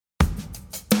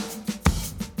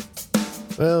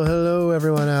Well, hello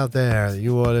everyone out there.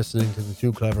 You are listening to the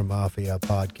Too Clever Mafia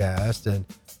podcast, and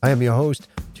I am your host,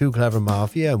 Too Clever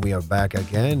Mafia, and we are back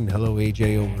again. Hello,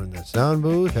 AJ, over in the sound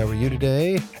booth. How are you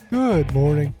today? Good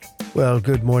morning. Well,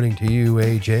 good morning to you,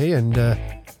 AJ, and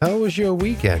how was your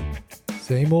weekend?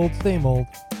 Same old, same old.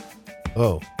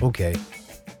 Oh, okay.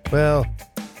 Well,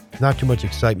 not too much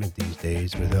excitement these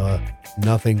days with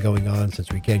nothing going on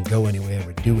since we can't go anywhere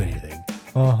or do anything.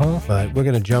 But we're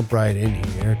going to jump right in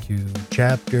here to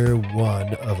Chapter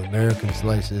 1 of American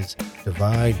Slices,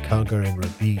 Divide, Conquer, and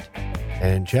Repeat.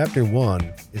 And Chapter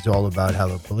 1 is all about how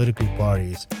the political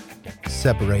parties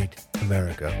separate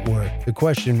America. Or the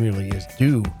question really is,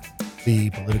 do the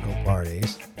political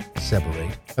parties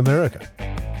separate America?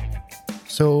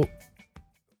 So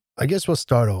I guess we'll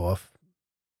start off.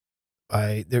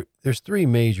 There's three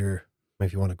major,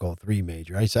 if you want to call three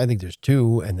major. I think there's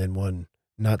two and then one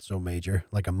not so major,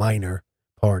 like a minor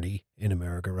party in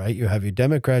America, right? You have your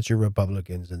Democrats, your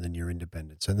Republicans, and then your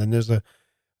independents. And then there's a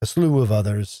slew of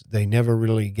others. They never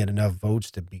really get enough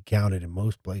votes to be counted in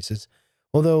most places,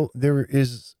 although there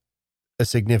is a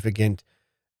significant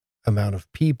amount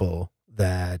of people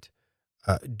that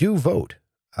do vote.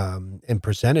 And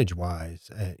percentage-wise,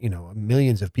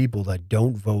 millions of people that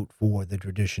don't vote for the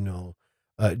traditional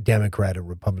Democrat or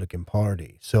Republican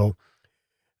Party. So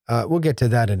we'll get to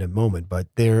that in a moment, but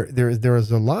there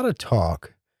is a lot of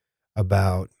talk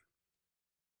about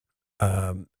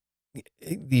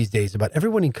these days about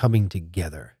everybody coming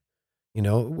together. You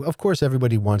know, of course,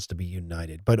 everybody wants to be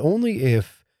united, but only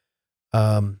if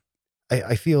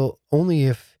I feel only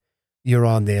if you're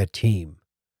on their team.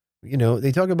 You know,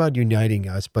 they talk about uniting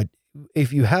us, but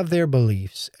if you have their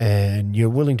beliefs and you're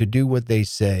willing to do what they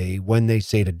say when they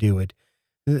say to do it,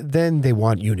 then they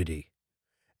want unity.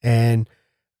 And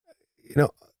you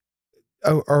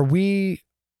know, are we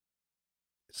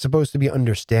supposed to be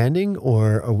understanding,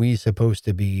 or are we supposed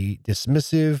to be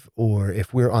dismissive, or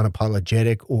if we're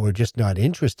unapologetic or just not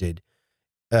interested,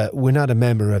 we're not a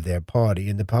member of their party,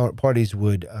 and the parties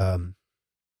would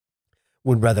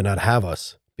rather not have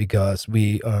us because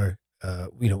we are,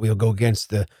 we'll go against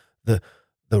the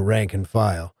rank and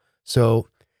file. So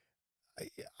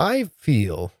I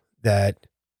feel that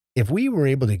if we were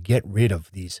able to get rid of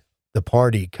the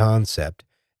party concept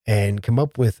and come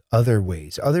up with other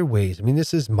ways. I mean,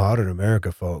 this is modern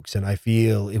America, folks, and I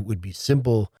feel it would be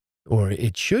simple, or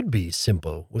it should be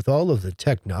simple, with all of the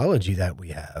technology that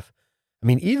we have. I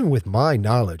mean, even with my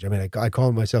knowledge, I mean, I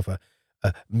call myself a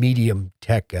medium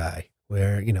tech guy,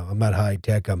 where, I'm not high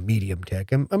tech, I'm medium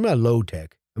tech. I'm not low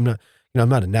tech. I'm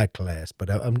not in that class, but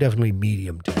I'm definitely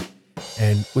medium tech.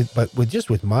 And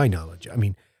with my knowledge, I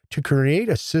mean, to create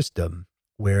a system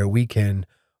where we can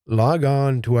log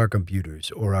on to our computers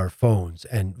or our phones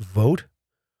and vote,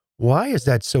 why is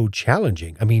that so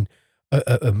challenging? I mean,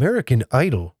 American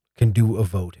Idol can do a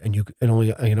vote, and you can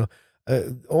only,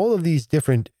 all of these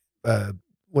different,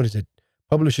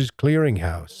 Publishers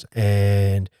Clearinghouse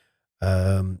and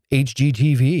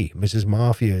HGTV, Mrs.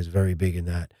 Mafia is very big in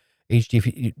that.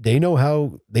 HGTV, they know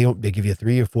how they give you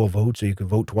 3 or 4 votes, so you can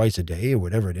vote twice a day or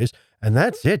whatever it is, and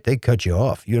that's it. They cut you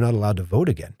off. You're not allowed to vote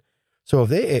again. So if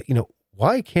they,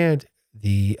 why can't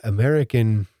the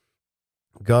American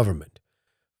government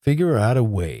figure out a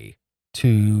way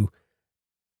to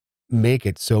make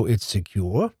it so it's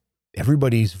secure,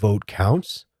 everybody's vote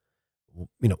counts,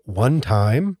 one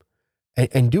time,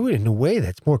 and do it in a way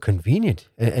that's more convenient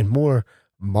and more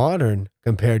modern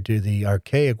compared to the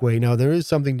archaic way? Now, there is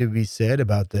something to be said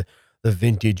about the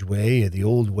vintage way or the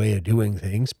old way of doing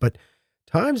things, but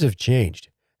times have changed,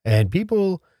 and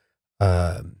people,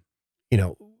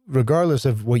 regardless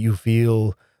of what you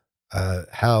feel,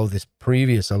 how this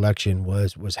previous election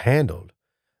was handled,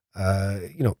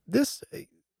 the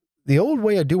old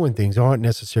way of doing things aren't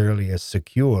necessarily as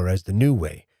secure as the new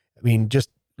way. I mean, just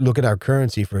look at our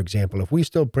currency, for example. If we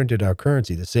still printed our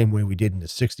currency the same way we did in the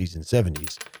 60s and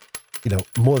 70s,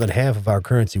 more than half of our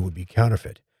currency would be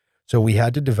counterfeit. So we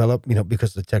had to develop,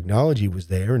 because the technology was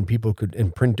there and people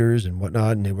and printers and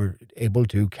whatnot, and they were able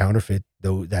to counterfeit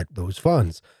those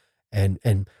funds.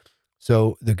 And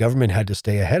so the government had to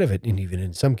stay ahead of it. And even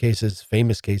in some cases,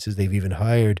 famous cases, they've even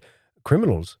hired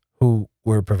criminals who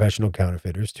were professional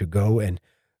counterfeiters to go and,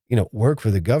 work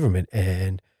for the government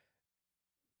and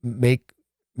make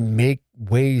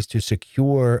ways to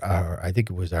secure I think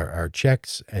it was our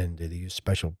checks, and they use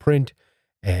special print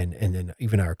and then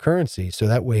even our currency. So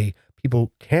that way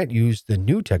people can't use the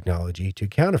new technology to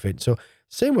counterfeit. So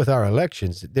same with our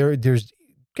elections. There's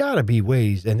gotta be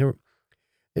ways, and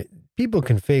people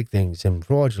can fake things and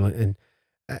fraudulent, and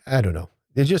I don't know.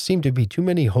 there just seem to be too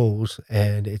many holes,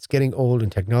 and it's getting old,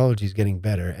 and technology is getting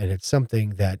better, and it's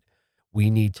something that we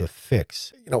need to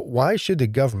fix. Why should the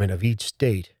government of each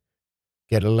state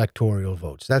get electoral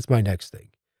votes? That's my next thing.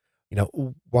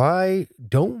 Why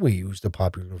don't we use the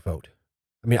popular vote?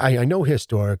 I mean, I know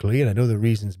historically, and I know the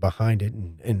reasons behind it,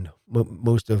 and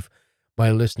most of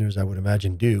my listeners, I would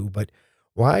imagine, do. But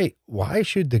why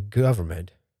should the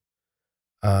government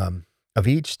of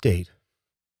each state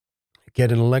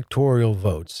get an electoral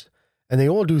votes? And they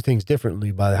all do things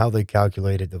differently by how they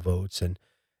calculated the votes, and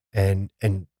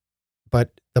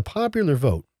but the popular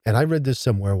vote. And I read this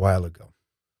somewhere a while ago.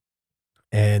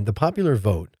 And the popular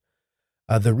vote.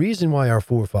 The reason why our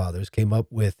forefathers came up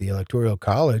with the Electoral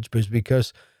College was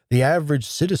because the average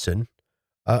citizen,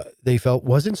 they felt,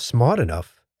 wasn't smart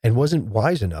enough and wasn't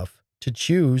wise enough to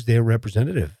choose their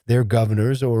representative, their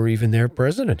governors, or even their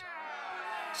president.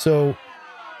 So,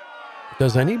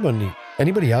 does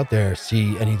anybody out there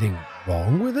see anything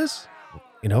wrong with this?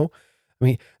 I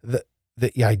mean, the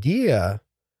idea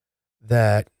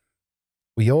that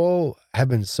we all have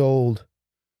been sold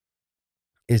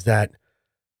is that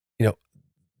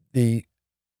the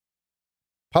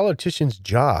politician's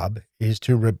job is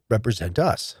to represent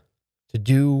us, to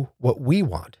do what we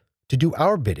want, to do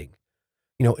our bidding,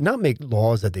 not make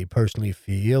laws that they personally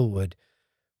feel would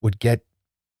get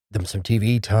them some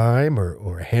TV time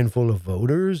or a handful of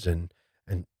voters. And,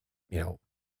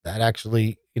 that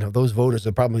actually, those voters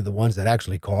are probably the ones that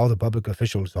actually call the public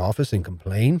official's office and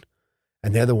complain.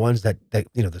 And they're the ones that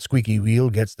the squeaky wheel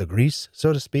gets the grease,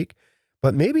 so to speak.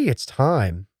 But maybe it's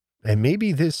time. And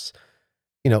maybe this,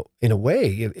 in a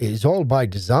way, is all by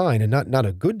design and not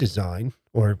a good design,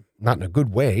 or not in a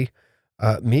good way.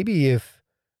 Maybe if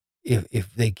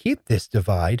they keep this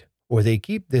divide, or they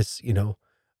keep this,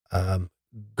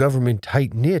 government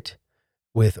tight knit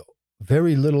with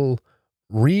very little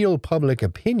real public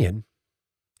opinion,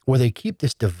 or they keep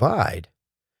this divide,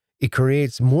 it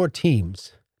creates more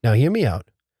teams. Now, hear me out.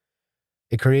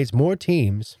 It creates more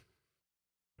teams,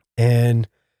 and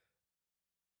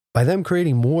by them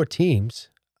creating more teams,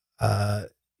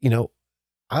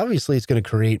 obviously it's going to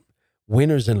create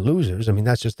winners and losers. I mean,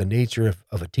 that's just the nature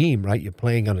of a team, right? You're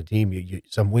playing on a team.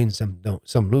 Some win, some don't,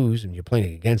 some lose, and you're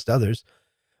playing against others.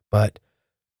 But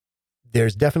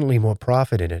there's definitely more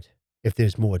profit in it if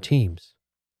there's more teams.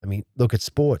 I mean, look at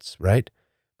sports, right?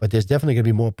 But there's definitely going to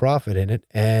be more profit in it.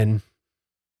 And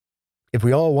if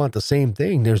we all want the same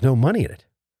thing, there's no money in it.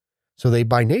 So they,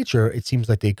 by nature, it seems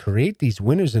like they create these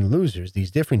winners and losers, these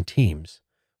different teams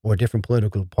or different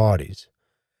political parties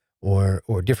or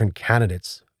different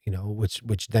candidates,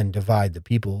 which then divide the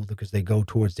people because they go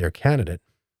towards their candidate.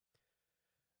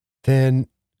 Then,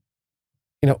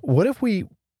 what if we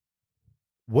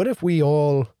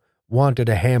all wanted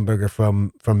a hamburger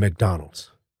from McDonald's?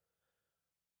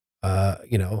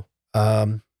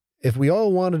 If we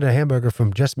all wanted a hamburger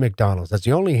from just McDonald's, that's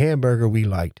the only hamburger we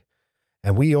liked.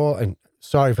 And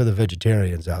sorry for the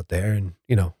vegetarians out there, and,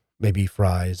 maybe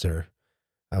fries, or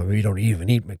we don't even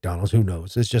eat McDonald's. Who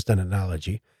knows? It's just an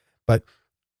analogy. But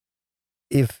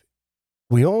if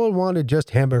we all wanted just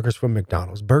hamburgers from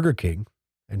McDonald's, Burger King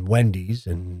and Wendy's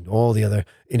and all the other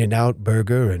In-N-Out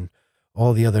Burger and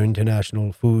all the other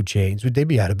international food chains, they'd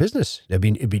be out of business.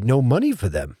 It'd be no money for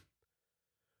them.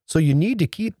 So you need to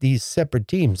keep these separate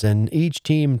teams, and each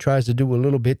team tries to do a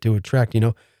little bit to attract,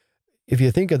 if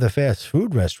you think of the fast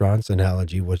food restaurants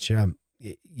analogy, which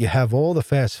you have all the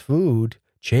fast food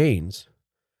chains,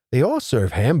 they all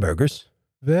serve hamburgers.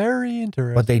 Very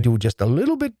interesting. But they do just a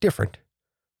little bit different.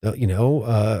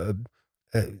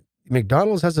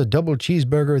 McDonald's has a double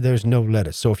cheeseburger. There's no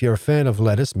lettuce. So if you're a fan of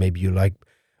lettuce, maybe you like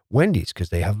Wendy's because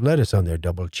they have lettuce on their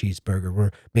double cheeseburger.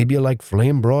 Or maybe you like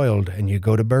flame broiled and you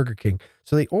go to Burger King.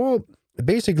 So they all,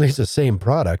 basically it's the same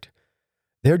product.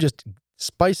 They're just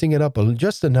spicing it up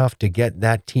just enough to get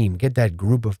that team, get that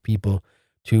group of people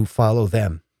to follow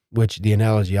them, which the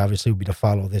analogy obviously would be to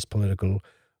follow this political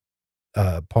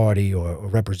party or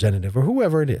representative or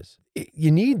whoever it is.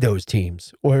 You need those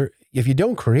teams. Or if you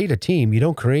don't create a team, you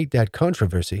don't create that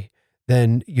controversy,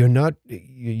 then you're not,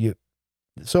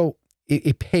 so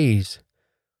it pays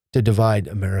to divide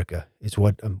America is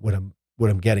what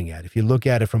I'm getting at. If you look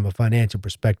at it from a financial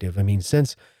perspective,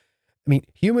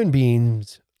 human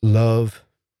beings love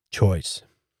choice.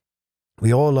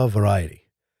 We all love variety.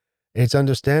 It's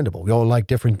understandable. We all like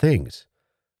different things,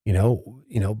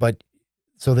 but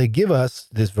so they give us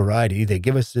this variety. They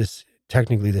give us this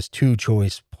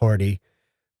two-choice party,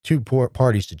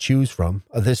 parties to choose from,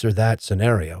 a this or that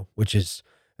scenario, which is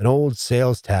an old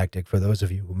sales tactic for those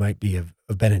of you who might have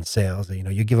been in sales.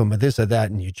 You give them a this or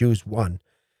that and you choose one,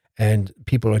 and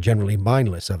people are generally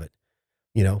mindless of it.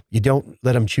 You don't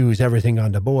let them choose everything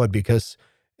on the board because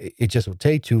it just will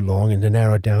take too long and to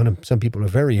narrow it down. And some people are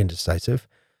very indecisive.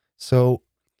 So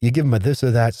you give them a this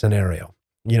or that scenario,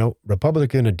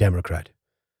 Republican or Democrat.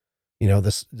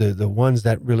 The ones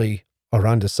that really are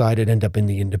undecided end up in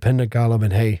the independent column.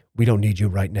 And hey, we don't need you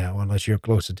right now unless you're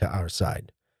closer to our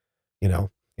side.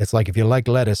 It's like if you like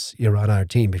lettuce, you're on our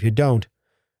team. If you don't,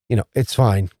 it's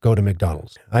fine. Go to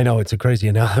McDonald's. I know it's a crazy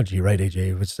analogy, right,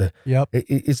 AJ?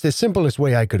 It's the simplest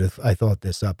way I thought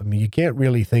this up. I mean, you can't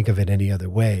really think of it any other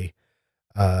way.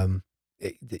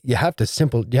 You have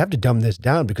to dumb this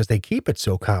down because they keep it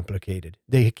so complicated.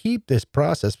 They keep this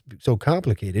process so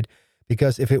complicated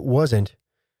because if it wasn't,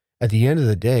 at the end of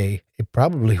the day, it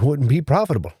probably wouldn't be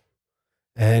profitable.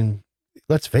 And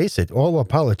let's face it, all our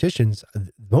politicians,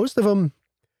 most of them,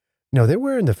 they're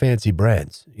wearing the fancy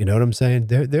brands. You know what I'm saying?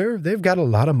 They've got a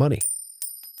lot of money.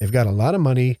 They've got a lot of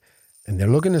money, and they're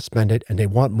looking to spend it, and they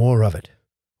want more of it.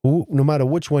 No matter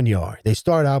which one you are, they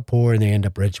start out poor and they end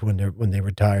up rich when they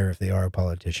retire if they are a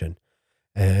politician.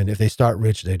 And if they start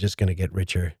rich, they're just going to get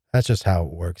richer. That's just how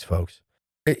it works, folks.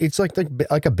 It's like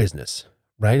a business,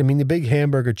 right? I mean, the big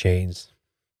hamburger chains,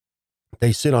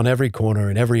 they sit on every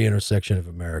corner in every intersection of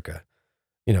America.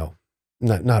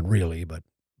 Not really, but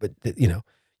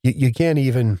you can't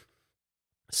even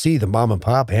see the mom and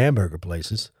pop hamburger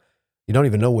places. You don't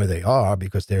even know where they are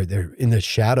because they're in the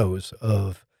shadows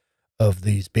of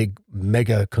these big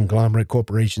mega conglomerate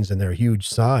corporations and their huge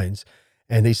signs.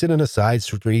 And they sit on a side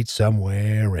street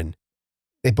somewhere and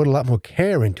they put a lot more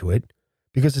care into it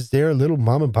because it's their little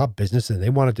mom and pop business and they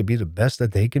want it to be the best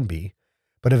that they can be.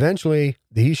 But eventually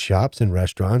these shops and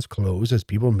restaurants close as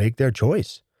people make their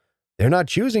choice. They're not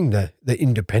choosing the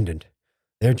independent.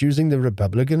 They're choosing the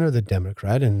Republican or the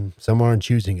Democrat, and some aren't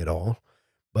choosing it all.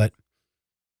 But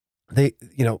they,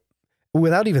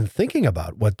 without even thinking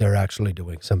about what they're actually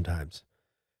doing sometimes.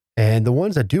 And the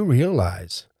ones that do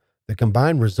realize the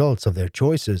combined results of their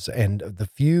choices and the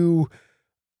few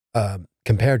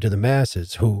compared to the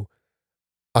masses who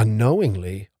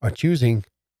unknowingly are choosing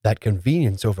that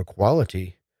convenience over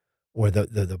quality or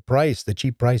the price, the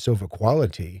cheap price over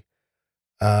quality,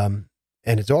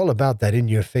 and it's all about that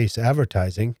in-your-face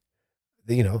advertising.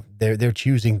 They're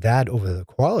choosing that over the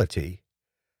quality.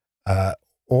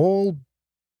 All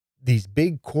this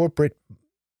big corporate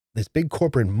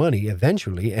money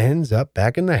eventually ends up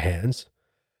back in the hands,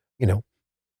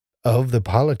 of the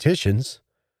politicians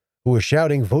who are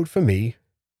shouting, "Vote for me."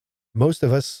 Most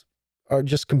of us are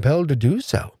just compelled to do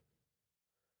so.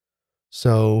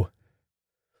 So,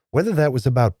 whether that was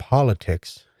about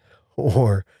politics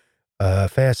or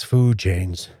fast food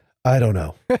chains, I don't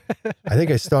know. I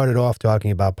think I started off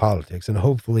talking about politics, and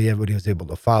hopefully everybody was able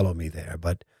to follow me there.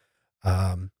 But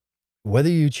whether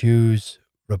you choose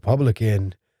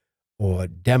Republican or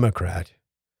Democrat,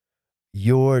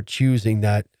 you're choosing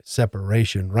that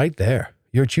separation right there.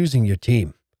 You're choosing your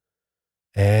team.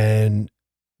 And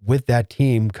with that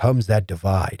team comes that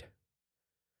divide.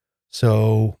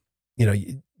 So,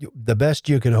 the best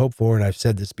you can hope for, and I've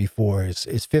said this before, is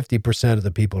 50% of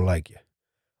the people like you.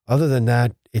 Other than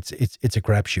that, it's a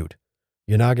crapshoot.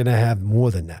 You're not going to have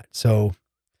more than that. So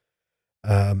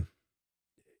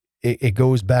it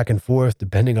goes back and forth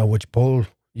depending on which poll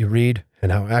you read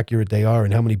and how accurate they are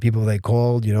and how many people they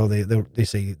called. They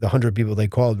say the 100 people they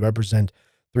called represent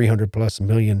 300 plus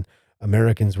million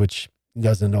Americans, which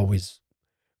doesn't always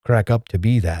crack up to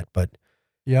be that. But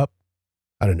Yep.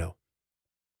 I don't know.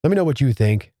 Let me know what you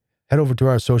think. Head over to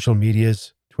our social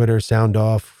medias, Twitter, Sound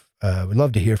Off. We'd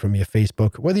love to hear from you,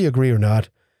 Facebook, whether you agree or not.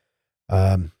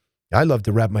 I love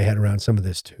to wrap my head around some of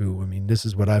this too. I mean, this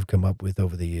is what I've come up with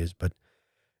over the years, but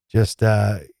just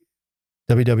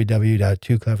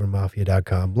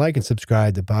www.twoclevermafia.com. Like and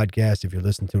subscribe to the podcast if you're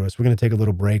listening to us. We're going to take a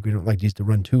little break. We don't like these to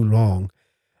run too long.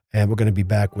 And we're going to be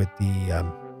back with the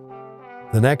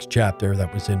next chapter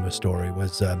that was in the story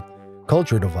was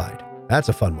culture divide. That's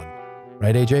a fun one.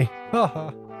 Right, AJ?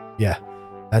 Yeah,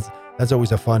 that's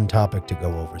always a fun topic to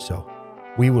go over. So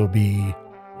we will be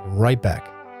right back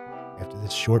after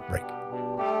this short break.